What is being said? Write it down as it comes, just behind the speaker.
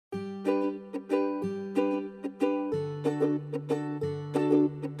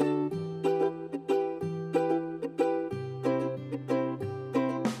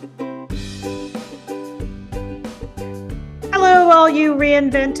you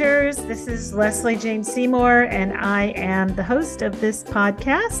reinventors. This is Leslie Jane Seymour, and I am the host of this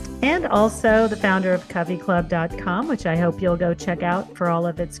podcast and also the founder of CoveyClub.com, which I hope you'll go check out for all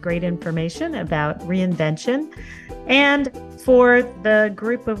of its great information about reinvention and for the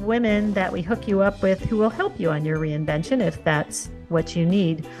group of women that we hook you up with who will help you on your reinvention if that's what you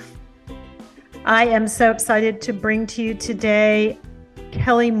need. I am so excited to bring to you today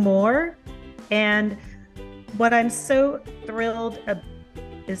Kelli Moore, and what I'm so thrilled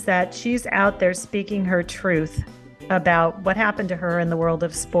is that she's out there speaking her truth about what happened to her in the world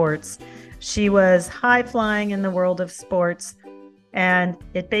of sports. She was high flying in the world of sports, and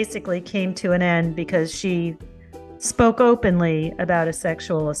it basically came to an end because she spoke openly about a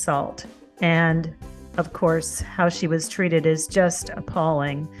sexual assault. And of course, how she was treated is just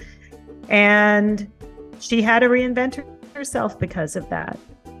appalling. And she had to reinvent herself because of that.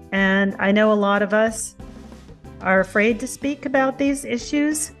 And I know a lot of us are afraid to speak about these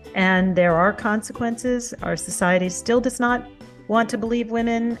issues, and there are consequences. Our society still does not want to believe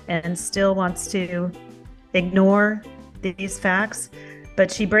women and still wants to ignore these facts. But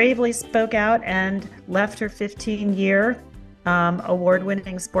she bravely spoke out and left her 15-year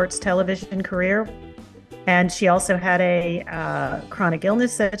award-winning sports television career. And she also had a chronic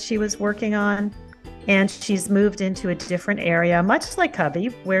illness that she was working on. And she's moved into a different area, much like Covey,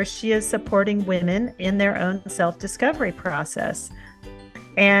 where she is supporting women in their own self-discovery process.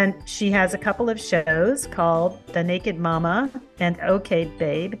 And she has a couple of shows called The Naked Mama and Okay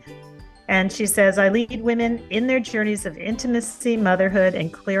Babe. And she says, I lead women in their journeys of intimacy, motherhood,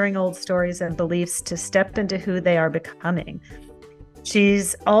 and clearing old stories and beliefs to step into who they are becoming.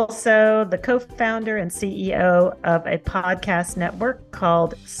 She's also the co-founder and CEO of a podcast network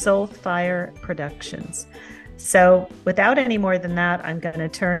called Soulfire Productions. So without any more than that, I'm going to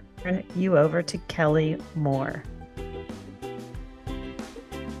turn you over to Kelli Moore.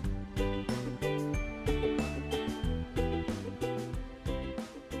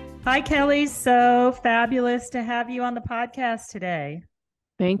 Hi, Kelli. So fabulous to have you on the podcast today.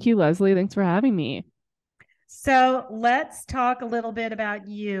 Thank you, Leslie. Thanks for having me. So let's talk a little bit about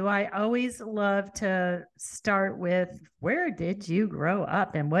you. I always love to start with, where did you grow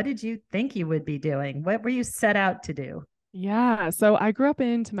up and what did you think you would be doing? What were you set out to do? Yeah, so I grew up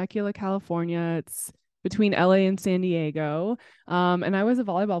in Temecula, California. It's between LA and San Diego. And I was a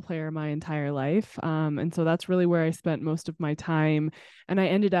volleyball player my entire life. And so that's really where I spent most of my time. And I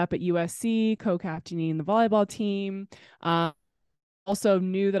ended up at USC co-captaining the volleyball team. Also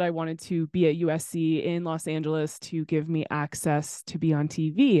knew that I wanted to be at USC in Los Angeles to give me access to be on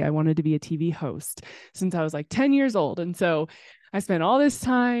TV. I wanted to be a TV host since I was like 10 years old. And so I spent all this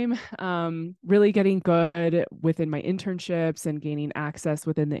time really getting good within my internships and gaining access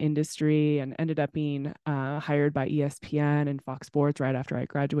within the industry, and ended up being hired by ESPN and Fox Sports right after I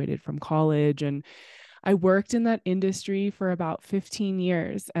graduated from college. And I worked in that industry for about 15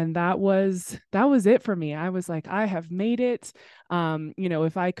 years, and that was it for me. I was like, I have made it.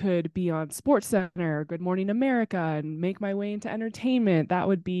 If I could be on SportsCenter, Good Morning America, and make my way into entertainment, that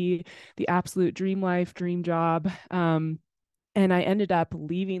would be the absolute dream life, dream job. And I ended up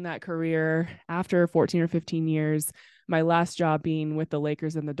leaving that career after 14 or 15 years, my last job being with the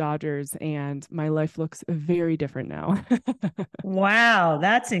Lakers and the Dodgers, and my life looks very different now. Wow,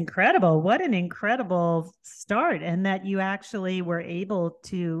 that's incredible. What an incredible start, and that you actually were able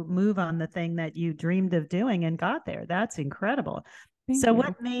to move on the thing that you dreamed of doing and got there. That's incredible. Thank So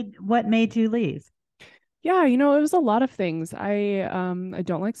you. what made you leave? Yeah, it was a lot of things. I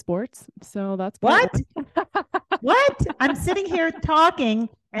don't like sports, so that's part What? one. What? I'm sitting here talking,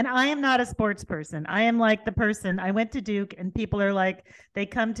 and I am not a sports person. I am like the person, I went to Duke, and people are like, they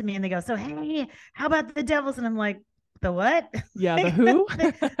come to me and they go, so, hey, how about the Devils? And I'm like, the what? Yeah, the who?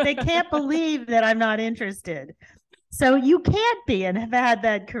 They can't believe that I'm not interested. So you can't be and have had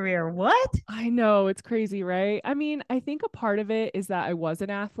that career. What? I know, it's crazy, right? I mean, I think a part of it is that I was an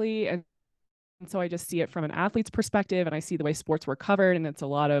athlete, and so I just see it from an athlete's perspective, and I see the way sports were covered, and it's a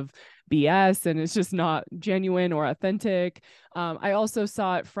lot of BS, and it's just not genuine or authentic. I also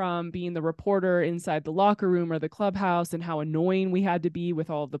saw it from being the reporter inside the locker room or the clubhouse, and how annoying we had to be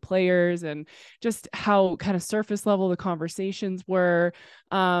with all of the players, and just how kind of surface level the conversations were.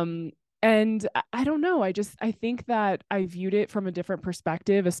 And I don't know. I think that I viewed it from a different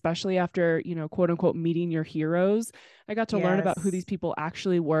perspective, especially after, quote unquote, meeting your heroes. I got to learn about who these people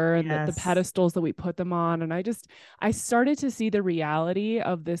actually were, and the pedestals that we put them on. And I started to see the reality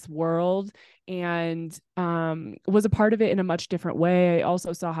of this world, and was a part of it in a much different way. I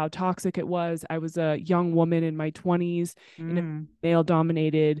also saw how toxic it was. I was a young woman in my 20s in a male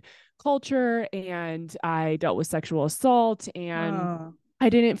dominated culture, and I dealt with sexual assault, and Oh, I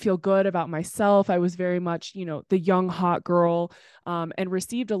didn't feel good about myself. I was very much, the young, hot girl, and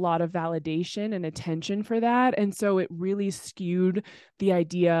received a lot of validation and attention for that. And so it really skewed the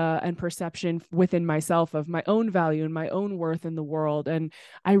idea and perception within myself of my own value and my own worth in the world. And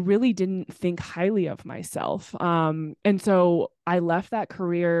I really didn't think highly of myself. And so I left that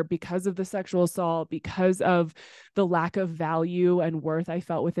career because of the sexual assault, because of the lack of value and worth I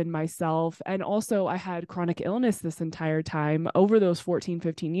felt within myself. And also, I had chronic illness this entire time. Over those 14,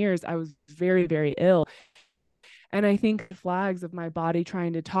 15 years, I was very, very ill. And I think the flags of my body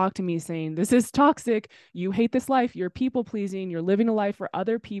trying to talk to me saying, this is toxic. You hate this life. You're people pleasing. You're living a life for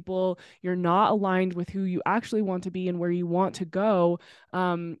other people. You're not aligned with who you actually want to be and where you want to go.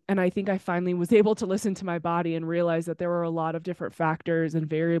 And I think I finally was able to listen to my body and realize that there were a lot of different factors and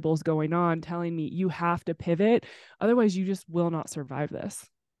variables going on telling me you have to pivot. Otherwise, you just will not survive this.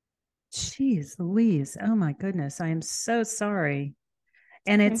 geez, Louise. Oh my goodness. I am so sorry.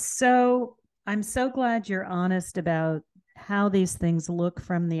 And Okay. I'm so glad you're honest about how these things look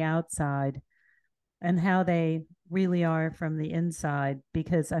from the outside and how they really are from the inside,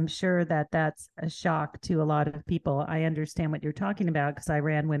 because I'm sure that that's a shock to a lot of people. I understand what you're talking about because I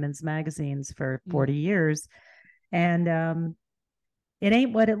ran women's magazines for Mm. 40 years, and it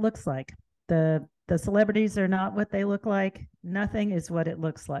ain't what it looks like. The celebrities are not what they look like. Nothing is what it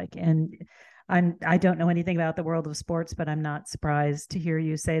looks like. And I don't know anything about the world of sports, but I'm not surprised to hear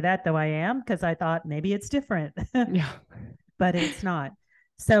you say that, though I am, because I thought maybe it's different. Yeah. But it's not.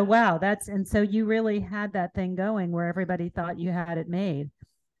 So wow, that's and so you really had that thing going where everybody thought you had it made.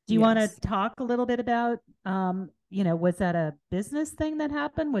 Do you want to Yes. talk a little bit about was that a business thing that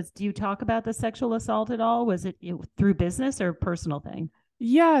happened? Do you talk about the sexual assault at all? Was it through business or personal thing?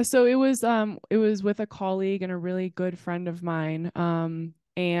 Yeah, so it was with a colleague and a really good friend of mine.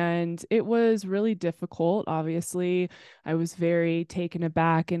 And it was really difficult. Obviously, I was very taken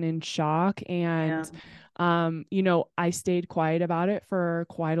aback and in shock. Yeah. And I stayed quiet about it for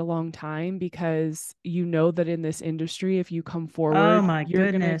quite a long time because you know that in this industry, if you come Oh forward, my you're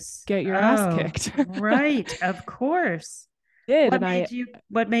gonna goodness. get your ass Oh, kicked. right. Of course. Did and I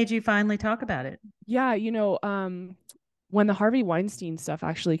What made you finally talk about it? Yeah, when the Harvey Weinstein stuff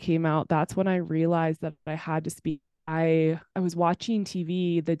actually came out, that's when I realized that I had to speak. I was watching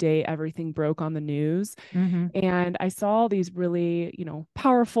TV the day everything broke on the news, Mm-hmm. and I saw these really,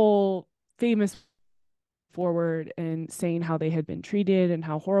 powerful, famous forward and saying how they had been treated and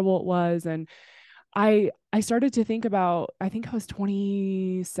how horrible it was. And I started to think about, I think I was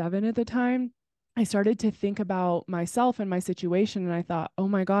 27 at the time. I started to think about myself and my situation, and I thought, "Oh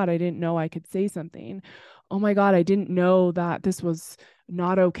my God, I didn't know I could say something. Oh my God, I didn't know that this was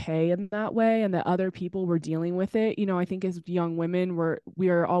not okay in that way and that other people were dealing with it." I think as young women, we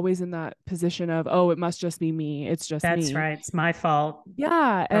are always in that position of, "Oh, it must just be me. It's just That's me." right. It's my fault.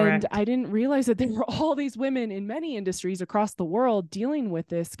 Yeah, and Correct. I didn't realize that there were all these women in many industries across the world dealing with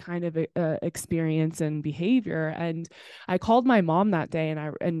this kind of experience and behavior. And I called my mom that day,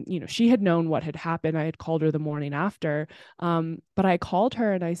 and she had known what had happened. I had called her the morning after, but I called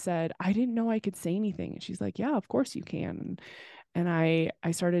her and I said, "I didn't know I could say anything." And she's like, "Yeah, of course you can." And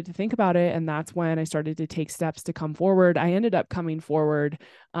I started to think about it, and that's when I started to take steps to come forward. I ended up coming forward,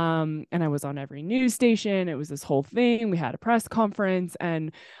 and I was on every news station. It was this whole thing. We had a press conference,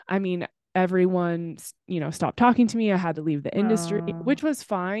 and I mean, everyone stopped talking to me. I had to leave the industry, Oh, which was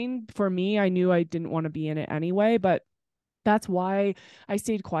fine for me. I knew I didn't want to be in it anyway, but that's why I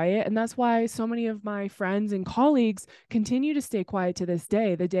stayed quiet. And that's why so many of my friends and colleagues continue to stay quiet to this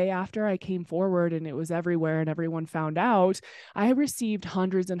day. The day after I came forward and it was everywhere and everyone found out, I received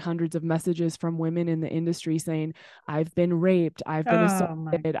hundreds and hundreds of messages from women in the industry saying, "I've been raped. I've been oh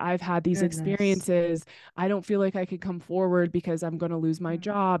my assaulted. I've had these goodness. experiences. I don't feel like I could come forward because I'm going to lose my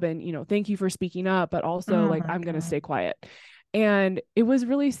job. And, thank you for speaking up, but also Oh like my I'm going to God. stay quiet." And it was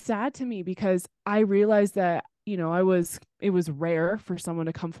really sad to me because I realized that, it was rare for someone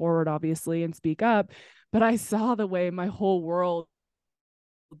to come forward, obviously, and speak up. But I saw the way my whole world,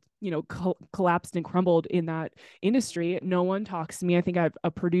 collapsed and crumbled in that industry. No one talks to me. I think I have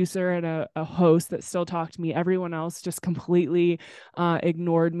a producer and a host that still talk to me. Everyone else just completely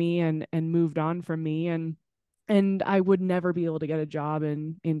ignored me and moved on from me. And I would never be able to get a job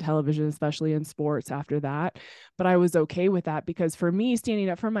in television, especially in sports after that. But I was okay with that because for me, standing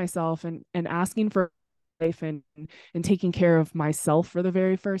up for myself and asking for life and taking care of myself for the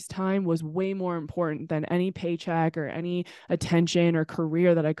very first time was way more important than any paycheck or any attention or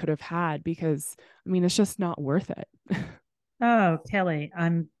career that I could have had, because I mean, it's just not worth it. Oh, Kelly,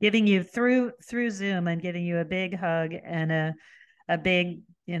 I'm giving you through Zoom. I'm giving you a big hug and a big,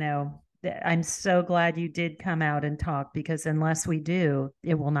 I'm so glad you did come out and talk, because unless we do,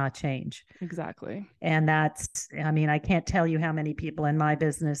 it will not change. Exactly. And I mean, I can't tell you how many people in my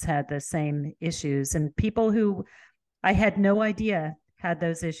business had the same issues, and people who I had no idea had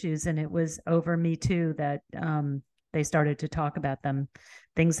those issues. And it was over Me Too that they started to talk about them,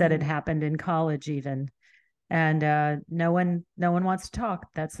 things that had Mm. happened in college, even. And no one wants to talk.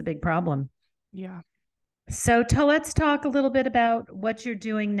 That's the big problem. Yeah. So let's talk a little bit about what you're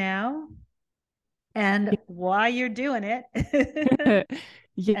doing now and why you're doing it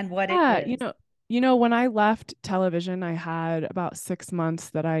and what it Yeah, is. when I left television, I had about 6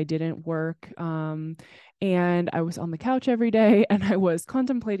 months that I didn't work. And I was on the couch every day and I was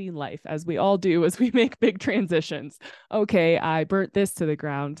contemplating life, as we all do as we make big transitions. Okay, I burnt this to the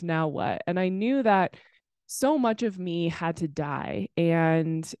ground. Now what? And I knew that so much of me had to die,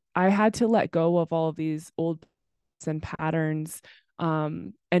 and I had to let go of all of these old and patterns,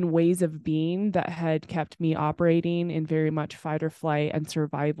 and ways of being that had kept me operating in very much fight or flight and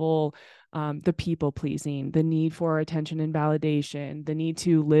survival, the people pleasing, the need for attention and validation, the need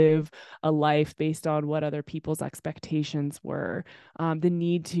to live a life based on what other people's expectations were, the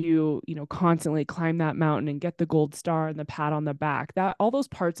need to, constantly climb that mountain and get the gold star and the pat on the back. That all those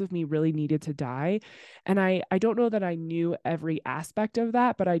parts of me really needed to die. And I don't know that I knew every aspect of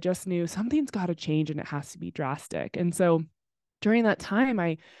that, but I just knew something's got to change and it has to be drastic. And so during that time,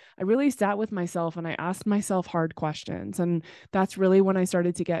 I really sat with myself and I asked myself hard questions. And that's really when I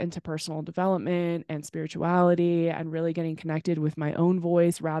started to get into personal development and spirituality and really getting connected with my own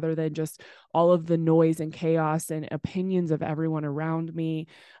voice rather than just all of the noise and chaos and opinions of everyone around me.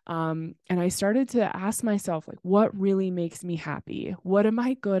 And I started to ask myself, like, what really makes me happy? What am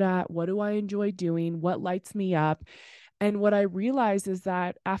I good at? What do I enjoy doing? What lights me up? And what I realized is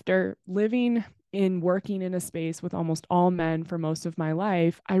that after living in working in a space with almost all men for most of my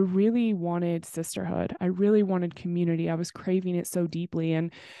life, I really wanted sisterhood. I really wanted community. I was craving it so deeply.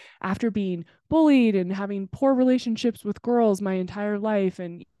 And after being bullied and having poor relationships with girls my entire life,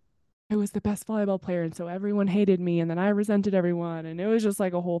 and I was the best volleyball player, and so everyone hated me, and then I resented everyone, and it was just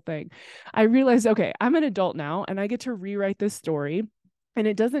like a whole thing. I realized, okay, I'm an adult now, and I get to rewrite this story, and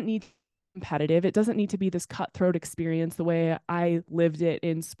it doesn't need competitive. It doesn't need to be this cutthroat experience the way I lived it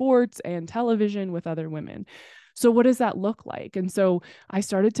in sports and television with other women. So, what does that look like? And so, I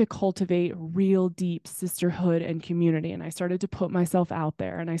started to cultivate real deep sisterhood and community. And I started to put myself out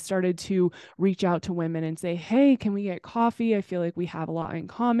there, and I started to reach out to women and say, hey, can we get coffee? I feel like we have a lot in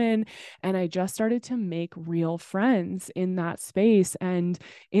common. And I just started to make real friends in that space. And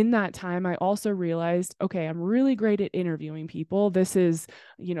in that time, I also realized, okay, I'm really great at interviewing people. This is,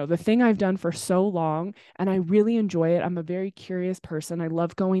 the thing I've done for so long, and I really enjoy it. I'm a very curious person. I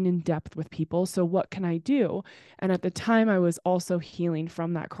love going in depth with people. So, what can I do? And at the time, I was also healing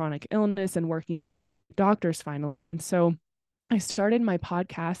from that chronic illness and working with doctors finally. And so I started my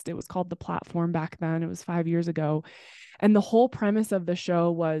podcast. It was called The Platform back then. It was 5 years ago. And the whole premise of the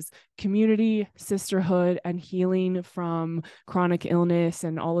show was community, sisterhood, and healing from chronic illness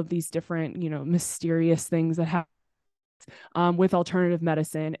and all of these different, mysterious things that happen, with alternative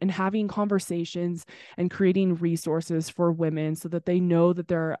medicine, and having conversations and creating resources for women so that they know that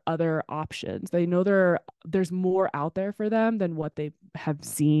there are other options. They know there's more out there for them than what they have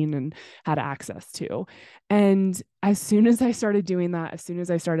seen and had access to. And as soon as I started doing that, as soon as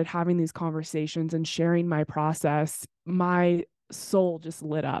I started having these conversations and sharing my process, my soul just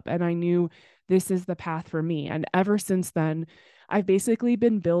lit up, and I knew this is the path for me. And ever since then, I've basically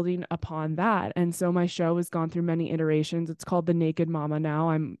been building upon that. And so my show has gone through many iterations. It's called The Naked Mama now.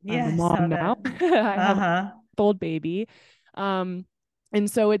 I'm Yeah, a I mom saw now. that. I have a Uh-huh. old baby. Um,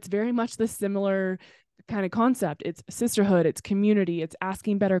 and so it's very much the similar kind of concept. It's sisterhood, it's community, it's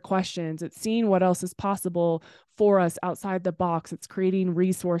asking better questions, it's seeing what else is possible for us outside the box. It's creating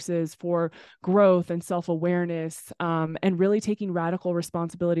resources for growth and self-awareness, and really taking radical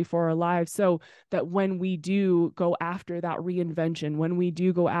responsibility for our lives, so that when we do go after that reinvention, when we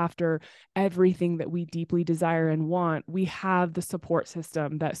do go after everything that we deeply desire and want, we have the support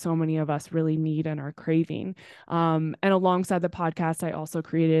system that so many of us really need and are craving. And alongside the podcast, I also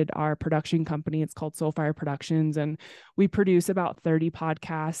created our production company. It's called Soulfire Productions, and we produce about 30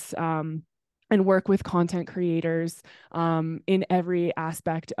 podcasts. And work with content creators, in every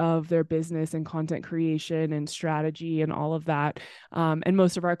aspect of their business and content creation and strategy and all of that. And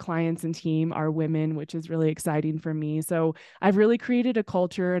most of our clients and team are women, which is really exciting for me. So I've really created a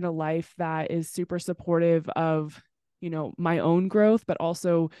culture and a life that is super supportive of, my own growth, but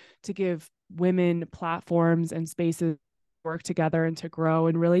also to give women platforms and spaces work together and to grow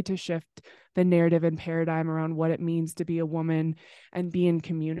and really to shift the narrative and paradigm around what it means to be a woman and be in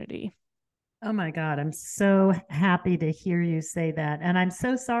community. Oh my God, I'm so happy to hear you say that. And I'm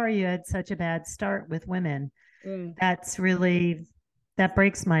so sorry you had such a bad start with women. Mm. That's really, that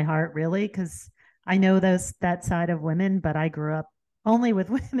breaks my heart, really, because I know that side of women, but I grew up only with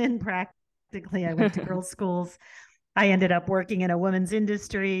women practically. I went to girls' schools. I ended up working in a women's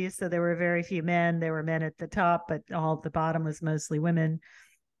industry. So there were very few men. There were men at the top, but all at the bottom was mostly women.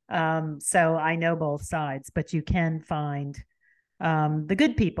 So I know both sides, but you can find the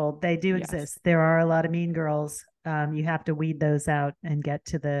good people. They do Yes. exist. There are a lot of mean girls. You have to weed those out and get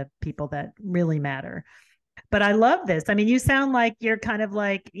to the people that really matter. But I love this. I mean, you sound like you're kind of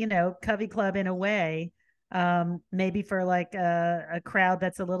like, Covey Club in a way, maybe for like a crowd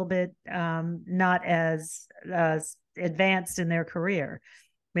that's a little bit not as advanced in their career,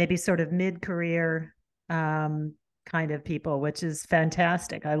 maybe sort of mid-career kind of people, which is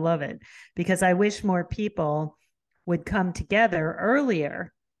fantastic. I love it because I wish more people would come together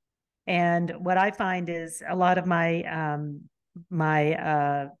earlier. And what I find is a lot of my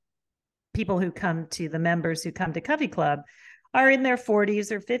people who come to the members who come to Covey Club are in their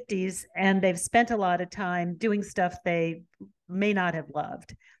 40s or 50s, and they've spent a lot of time doing stuff they may not have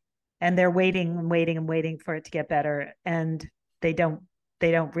loved, and they're waiting and waiting and waiting for it to get better, and they don't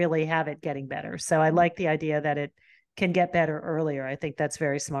they don't really have it getting better. So I like the idea that it can get better earlier. I think that's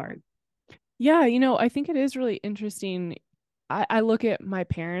very smart. Yeah, I think it is really interesting. I look at my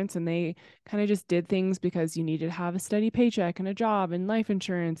parents and they kind of just did things because you needed to have a steady paycheck and a job and life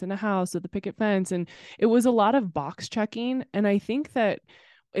insurance and a house with a picket fence. And it was a lot of box checking. And I think that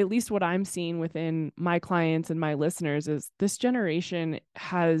at least what I'm seeing within my clients and my listeners is this generation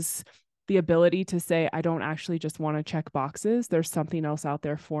has the ability to say, I don't actually just want to check boxes. There's something else out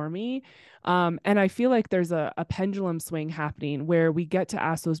there for me. And I feel like there's a pendulum swing happening where we get to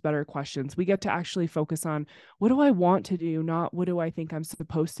ask those better questions. We get to actually focus on what do I want to do, not what do I think I'm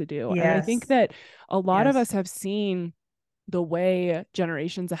supposed to do. And I think Yes. that a lot of Yes. us have seen the way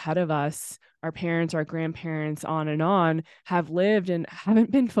generations ahead of us, our parents, our grandparents, on, have lived and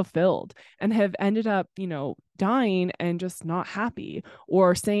haven't been fulfilled and have ended up, dying and just not happy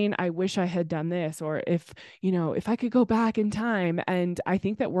or saying, I wish I had done this, or if I could go back in time. And I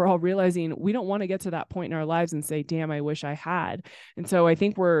think that we're all realizing we don't want to get to that point in our lives and say, damn, I wish I had. And so I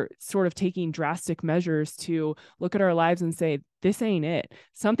think we're sort of taking drastic measures to look at our lives and say, this ain't it.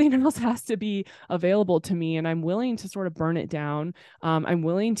 Something else has to be available to me. And I'm willing to sort of burn it down. I'm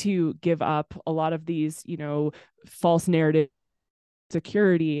willing to give up a lot of these, false narrative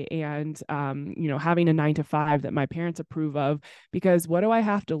security and having a 9 to 5 that my parents approve of, because what do I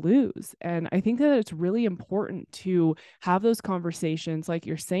have to lose? And I think that it's really important to have those conversations like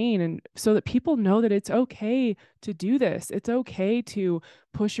you're saying, and so that people know that it's okay to do this. It's okay to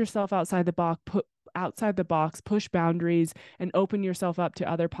push yourself outside the box, push boundaries, and open yourself up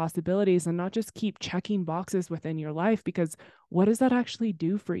to other possibilities, and not just keep checking boxes within your life, because what does that actually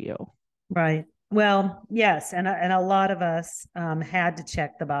do for you? Right. Well, yes, and a lot of us had to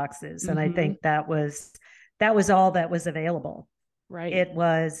check the boxes, and I Mm-hmm. think that was all that was available. Right. It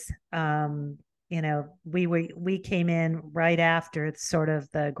was, we came in right after sort of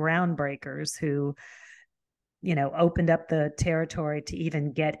the groundbreakers who, opened up the territory to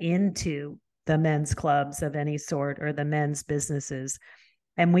even get into the men's clubs of any sort or the men's businesses,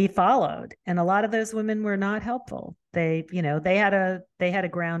 and we followed, and a lot of those women were not helpful. They had a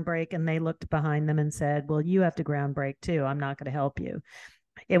ground break, and they looked behind them and said, well, you have to ground break too. I'm not going to help you.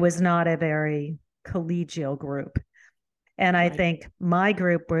 It was not a very collegial group. And I Right. think my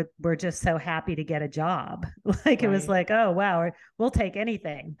group were just so happy to get a job. Like it was Right. like, oh wow, we'll take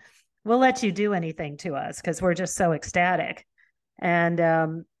anything. We'll let you do anything to us because we're just so ecstatic. And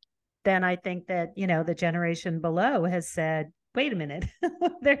then I think that, the generation below has said, wait a minute,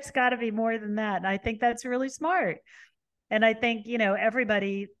 there's got to be more than that. And I think that's really smart. And I think,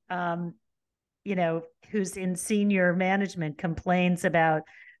 everybody, you know, who's in senior management complains about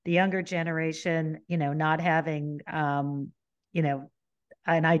the younger generation, not having, you know,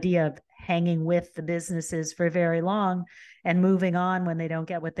 an idea of hanging with the businesses for very long and moving on when they don't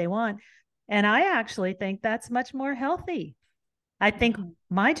get what they want. And I actually think that's much more healthy. I think Yeah.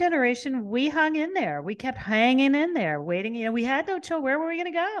 my generation, we hung in there. We kept hanging in there, waiting. We had no choice. Where were we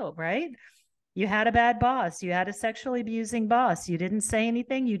going to go? Right. You had a bad boss. You had a sexually abusing boss. You didn't say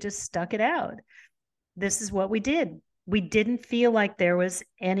anything. You just stuck it out. This is what we did. We didn't feel like there was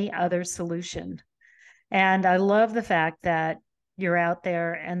any other solution. And I love the fact that you're out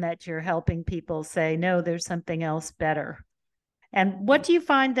there and that you're helping people say, no, there's something else better. And what do you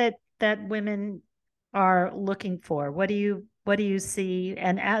find that women are looking for? What do you see?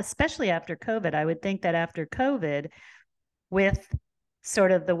 And especially after COVID, I would think that after COVID, with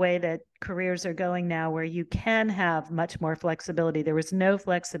sort of the way that careers are going now, where you can have much more flexibility. There was no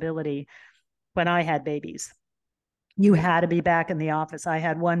flexibility when I had babies. You Right. had to be back in the office. I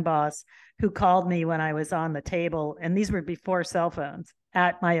had one boss who called me when I was on the table, and these were before cell phones,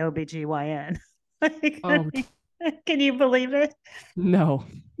 at my OBGYN. Oh, Can you believe it? no.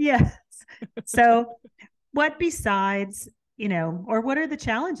 Yes. So, what besides, or what are the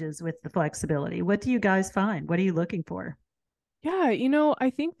challenges with the flexibility? What do you guys find? What are you looking for? Yeah, I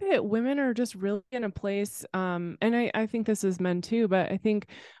think that women are just really in a place, and I think this is men too, but I think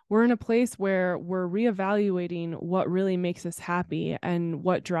we're in a place where we're reevaluating what really makes us happy and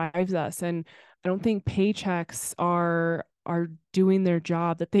what drives us. And I don't think paychecks are doing their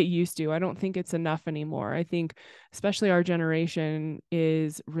job that they used to. I don't think it's enough anymore. I think especially our generation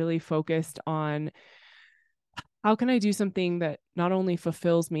is really focused on how can I do something that not only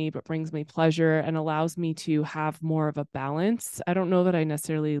fulfills me, but brings me pleasure and allows me to have more of a balance? I don't know that I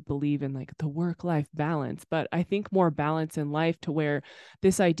necessarily believe in like the work life balance, but I think more balance in life to where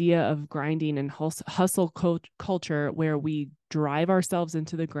this idea of grinding and hustle culture, where we drive ourselves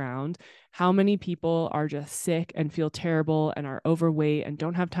into the ground. How many people are just sick and feel terrible and are overweight and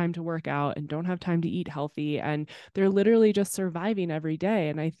don't have time to work out and don't have time to eat healthy, and they're literally just surviving every day.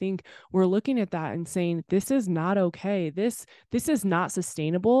 And I think we're looking at that and saying this is not okay. This is not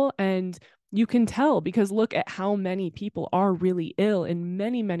sustainable. And you can tell because look at how many people are really ill in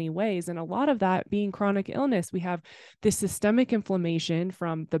many, many ways. And a lot of that being chronic illness. We have this systemic inflammation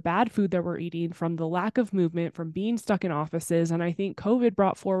from the bad food that we're eating, from the lack of movement, from being stuck in offices. And I think COVID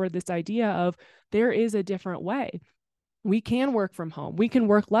brought forward this idea of there is a different way. We can work from home. We can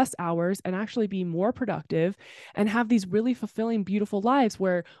work less hours and actually be more productive and have these really fulfilling, beautiful lives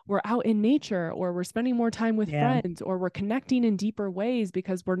where we're out in nature or we're spending more time with Yeah, friends or we're connecting in deeper ways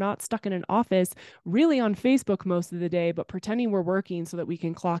because we're not stuck in an office really on Facebook most of the day, but pretending we're working so that we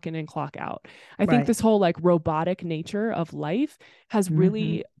can clock in and clock out. I think right. this whole like robotic nature of life has Hmm.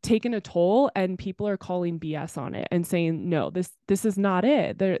 really taken a toll, and people are calling BS on it and saying, no, this is not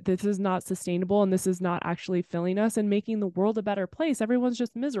it. This is not sustainable, and this is not actually filling us and making the world a better place. Everyone's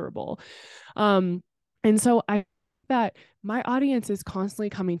just miserable. Um, and so I that my audience is constantly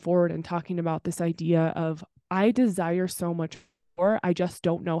coming forward and talking about this idea of I desire so much more. I just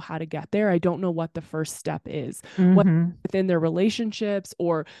don't know how to get there. I don't know what the first step is. What Hmm. within their relationships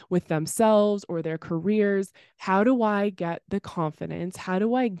or with themselves or their careers, how do I get the confidence? How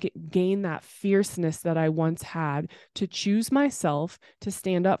do I gain that fierceness that I once had to choose myself, to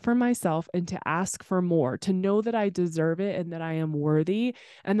stand up for myself, and to ask for more, to know that I deserve it and that I am worthy,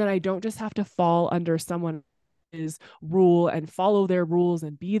 and that I don't just have to fall under someone is rule and follow their rules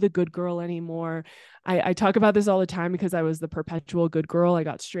and be the good girl anymore. I talk about this all the time because I was the perpetual good girl. I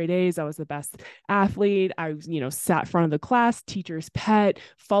got straight A's. I was the best athlete. I was, sat front of the class, teacher's pet,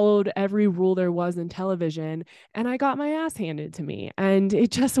 followed every rule there was in television, and I got my ass handed to me. And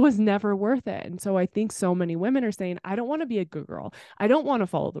it just was never worth it. And so I think so many women are saying, I don't want to be a good girl. I don't want to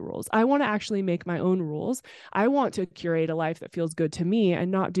follow the rules. I want to actually make my own rules. I want to curate a life that feels good to me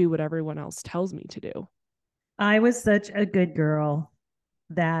and not do what everyone else tells me to do. I was such a good girl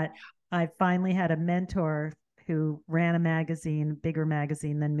that I finally had a mentor who ran a magazine, bigger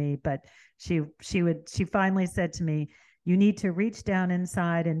magazine than me, but she finally said to me, "You need to reach down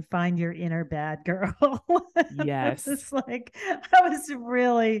inside and find your inner bad girl." Yes. It's like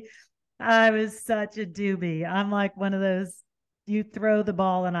I was such a doobie. I'm like one of those, you throw the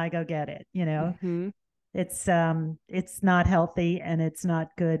ball and I go get it. Mm-hmm. It's not healthy and it's not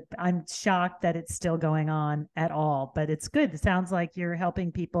good. I'm shocked that it's still going on at all, but it's good. It sounds like you're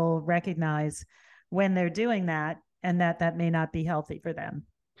helping people recognize when they're doing that, and that may not be healthy for them.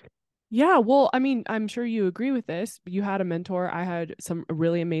 Yeah, well, I mean, I'm sure you agree with this. You had a mentor. I had some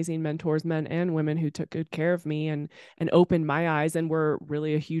really amazing mentors, men and women, who took good care of me and opened my eyes and were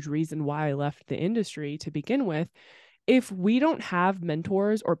really a huge reason why I left the industry to begin with. If we don't have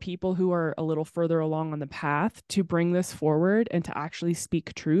mentors or people who are a little further along on the path to bring this forward and to actually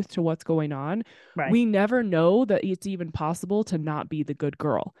speak truth to what's going on, Right. we never know that it's even possible to not be the good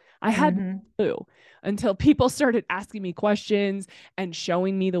girl. I had no Mm-hmm. clue until people started asking me questions and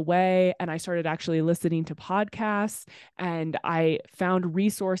showing me the way. And I started actually listening to podcasts, and I found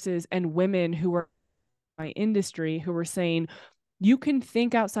resources and women who were in my industry who were saying, You can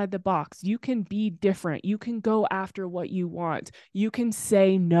think outside the box. You can be different. You can go after what you want. You can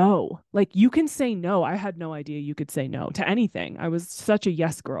say no. Like you can say no. I had no idea you could say no to anything. I was such a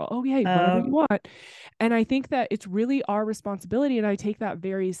yes girl. Oh, yeah, whatever you Oh, want. And I think that it's really our responsibility. And I take that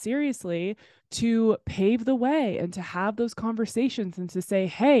very seriously to pave the way and to have those conversations and to say,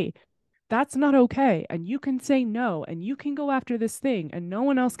 hey, that's not okay. And you can say no and you can go after this thing and no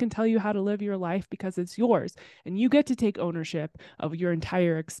one else can tell you how to live your life because it's yours. And you get to take ownership of your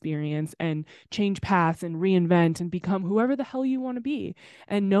entire experience and change paths and reinvent and become whoever the hell you want to be.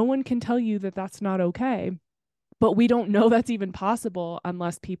 And no one can tell you that that's not okay. But we don't know that's even possible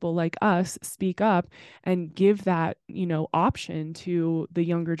unless people like us speak up and give that, option to the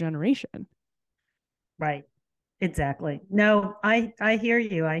younger generation. right. Exactly. No, I hear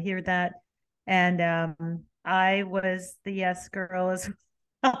you. I hear that. And I was the yes girl as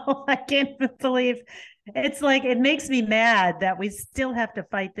well. I can't believe it's like it makes me mad that we still have to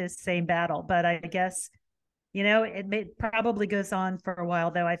fight this same battle. But I guess, probably goes on for a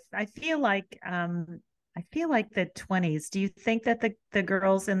while though. I feel like the 20s. Do you think that the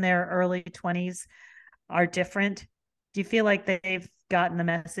girls in their early 20s are different? Do you feel like they've gotten the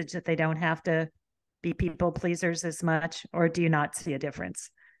message that they don't have to be people pleasers as much, or do you not see a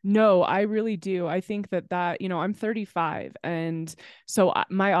difference? No, I really do. I think that, I'm 35. And so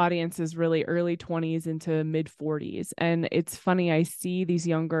my audience is really early 20s into mid 40s. And it's funny, I see these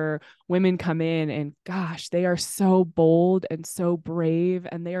younger women come in and gosh, they are so bold and so brave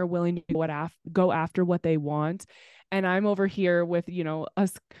and they are willing to go after what they want. And I'm over here with,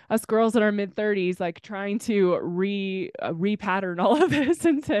 us girls in our mid 30s, like trying to repattern all of this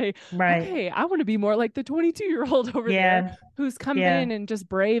and say, Right. okay, I want to be more like the 22-year-old over there Yeah. who's come in Yeah. and just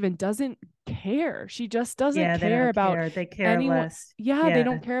brave and doesn't care. She just doesn't Yeah. They care don't about care. They care anyone. less. Yeah, they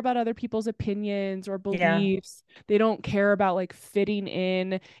don't Yeah. care about other people's opinions or Yeah. beliefs. They don't care about like fitting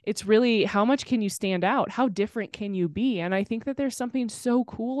in. It's really how much can you stand out? How different can you be? And I think that there's something so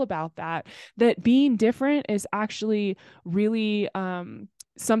cool about that, that being different is actually really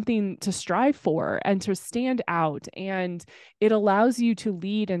something to strive for and to stand out, and it allows you to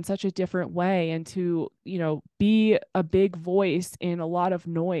lead in such a different way and to be a big voice in a lot of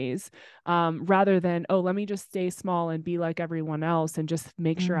noise, rather than, oh, let me just stay small and be like everyone else and just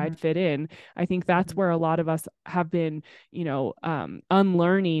make sure I Mm-hmm. fit in. I think that's Mm-hmm. where a lot of us have been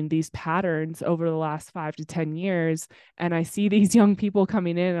unlearning these patterns over the last 5 to 10 years, and I see these young people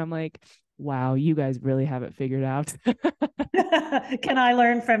coming in and I'm like, wow, you guys really have it figured out. Can I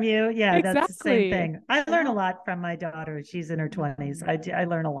learn from you? Yeah, that's the same Exactly. thing. I learn a Yeah. lot from my daughter. She's in her 20s. Mhm. I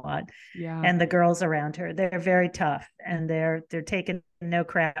learn a lot. Yeah. And the girls around her, they're very tough and they're taking no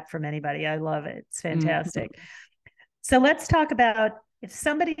crap from anybody. I love it. It's Mhm. fantastic. So let's talk about if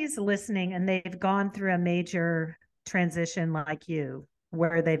somebody's listening and they've gone through a major transition like you,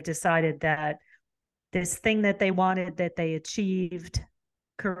 where they've decided that this thing that they wanted, that they achieved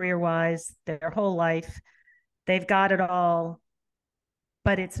career wise their whole life, they've got it all,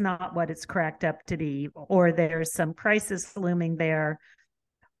 but it's not what it's cracked up to be, or there's some crisis looming there.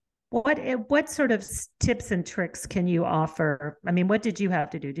 What sort of tips and tricks can you offer? I mean, what did you have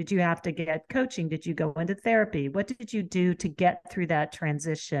to do? Did you have to get coaching? Did you go into therapy? What did you do to get through that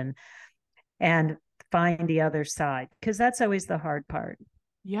transition and find the other side? Because that's always the hard part.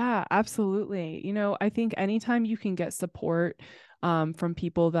 Yeah, absolutely. I think anytime you can get support from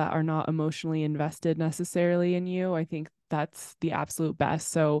people that are not emotionally invested necessarily in you, I think that's the absolute best.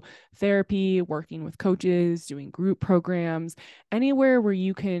 So, therapy, working with coaches, doing group programs, anywhere where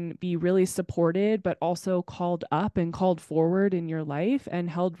you can be really supported, but also called up and called forward in your life and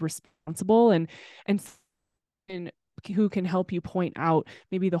held responsible and and who can help you point out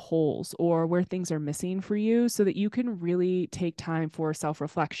maybe the holes or where things are missing for you so that you can really take time for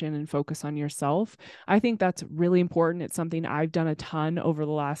self-reflection and focus on yourself. I think that's really important. It's something I've done a ton over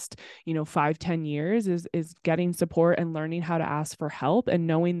the last 5-10 years, is getting support and learning how to ask for help and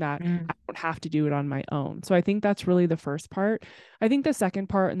knowing that Mm. I don't have to do it on my own. So I think that's really the first part. I think the second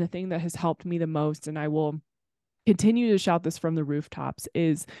part, and the thing that has helped me the most, and I will continue to shout this from the rooftops,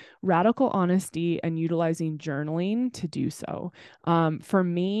 is radical honesty and utilizing journaling to do so. For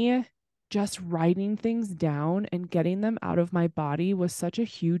me, just writing things down and getting them out of my body was such a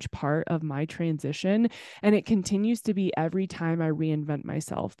huge part of my transition. And it continues to be every time I reinvent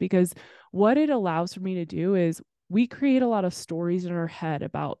myself, because what it allows for me to do is we create a lot of stories in our head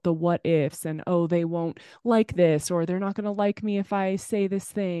about the what ifs and, oh, they won't like this, or they're not going to like me if I say this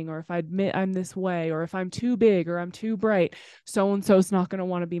thing, or if I admit I'm this way, or if I'm too big or I'm too bright, so and so's not going to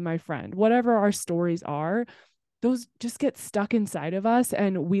want to be my friend. Whatever our stories are, those just get stuck inside of us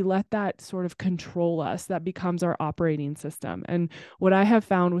and we let that sort of control us. That becomes our operating system. And what I have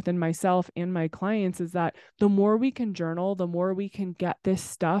found within myself and my clients is that the more we can journal, the more we can get this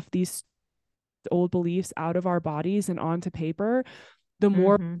stuff, these old beliefs out of our bodies and onto paper, the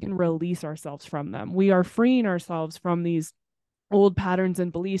more we can release ourselves from them. We are freeing ourselves from these old patterns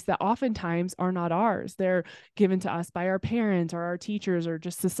and beliefs that oftentimes are not ours. They're given to us by our parents or our teachers or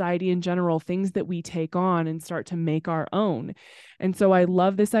just society in general, things that we take on and start to make our own. And so I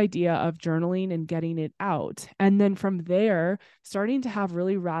love this idea of journaling and getting it out. And then from there, starting to have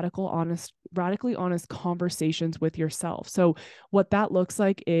really radically honest conversations with yourself. So what that looks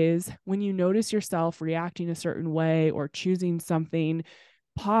like is when you notice yourself reacting a certain way or choosing something,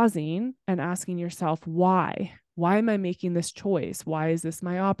 pausing and asking yourself, why? Why am I making this choice? Why is this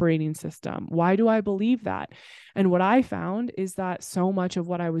my operating system? Why do I believe that? And what I found is that so much of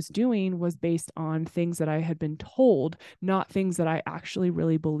what I was doing was based on things that I had been told, not things that I actually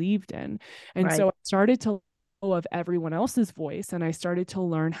really believed in. And so I started to of everyone else's voice and I started to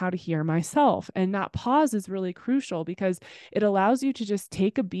learn how to hear myself. And that pause is really crucial because it allows you to just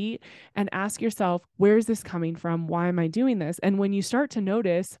take a beat and ask yourself, where is this coming from? Why am I doing this? And when you start to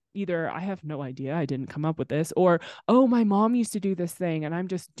notice either I have no idea, I didn't come up with this, or, oh, my mom used to do this thing and I'm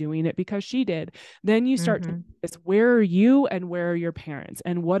just doing it because she did. Then you start to notice, where are you and where are your parents?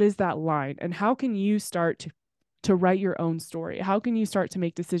 And what is that line? And how can you start to write your own story? How can you start to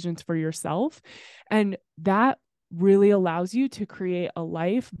make decisions for yourself? And that really allows you to create a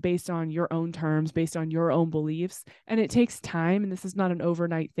life based on your own terms, based on your own beliefs. And it takes time, and this is not an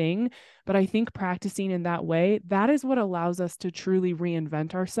overnight thing, but I think practicing in that way, that is what allows us to truly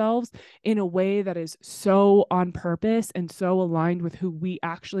reinvent ourselves in a way that is so on purpose and so aligned with who we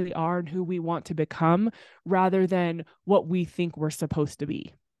actually are and who we want to become, rather than what we think we're supposed to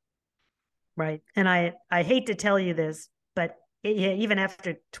be. Right. And I hate to tell you this, but even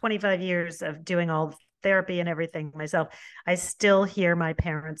after 25 years of doing all therapy and everything myself, I still hear my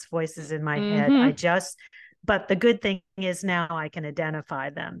parents' voices in my head. But the good thing is now I can identify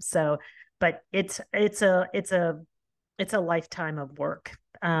them. So, but it's a lifetime of work.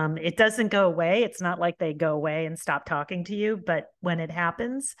 It doesn't go away. It's not like they go away and stop talking to you, but when it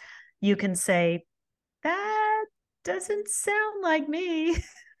happens, you can say, that doesn't sound like me.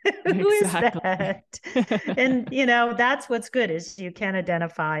 Who is that? And, that's what's good is you can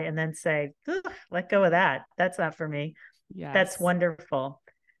identify and then say, let go of that. That's not for me. Yes. That's wonderful.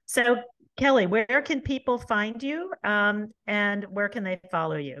 So, Kelli, where can people find you and where can they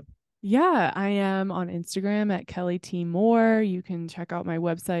follow you? Yeah, I am on Instagram at Kelli T. Moore. You can check out my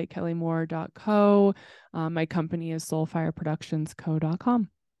website, kellimoore.co. My company is soulfireproductionsco.com.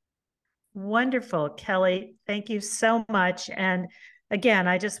 Wonderful, Kelli. Thank you so much. And again,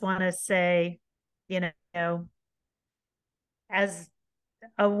 I just want to say, as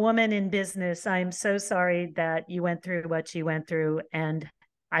a woman in business, I'm so sorry that you went through what you went through. And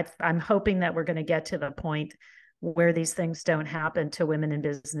I'm hoping that we're going to get to the point where these things don't happen to women in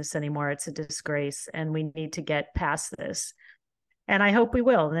business anymore. It's a disgrace and we need to get past this. And I hope we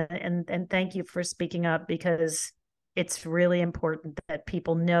will. And thank you for speaking up, because it's really important that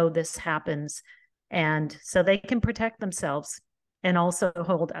people know this happens and so they can protect themselves and also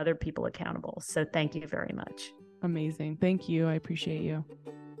hold other people accountable. So thank you very much. Amazing. Thank you. I appreciate you.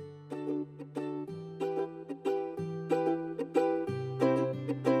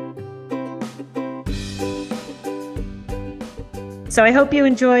 So I hope you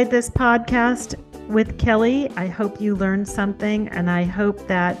enjoyed this podcast with Kelli. I hope you learned something, and I hope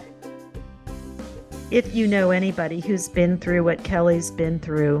that if you know anybody who's been through what Kelli's been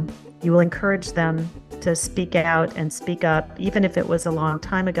through, you will encourage them to speak out and speak up. Even if it was a long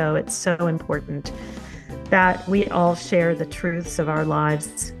time ago, it's so important that we all share the truths of our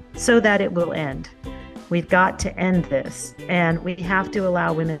lives so that it will end. We've got to end this, and we have to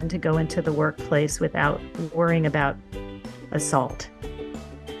allow women to go into the workplace without worrying about assault.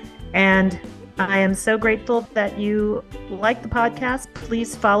 And I am so grateful that you like the podcast.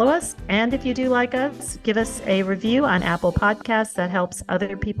 Please follow us. And if you do like us, give us a review on Apple Podcasts. That helps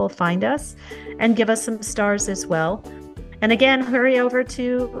other people find us, and give us some stars as well. And again, hurry over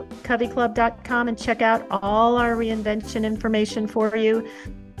to covyclub.com and check out all our reinvention information for you.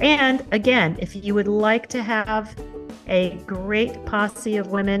 And again, if you would like to have a great posse of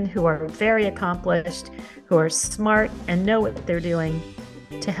women who are very accomplished, who are smart and know what they're doing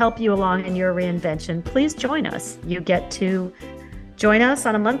to help you along in your reinvention, please join us. You get to join us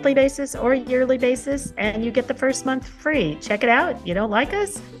on a monthly basis or yearly basis, and you get the first month free. Check it out. You don't like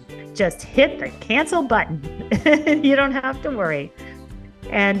us? Just hit the cancel button. You don't have to worry.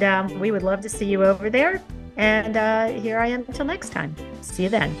 And we would love to see you over there. And here I am until next time. See you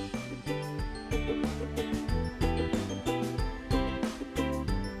then.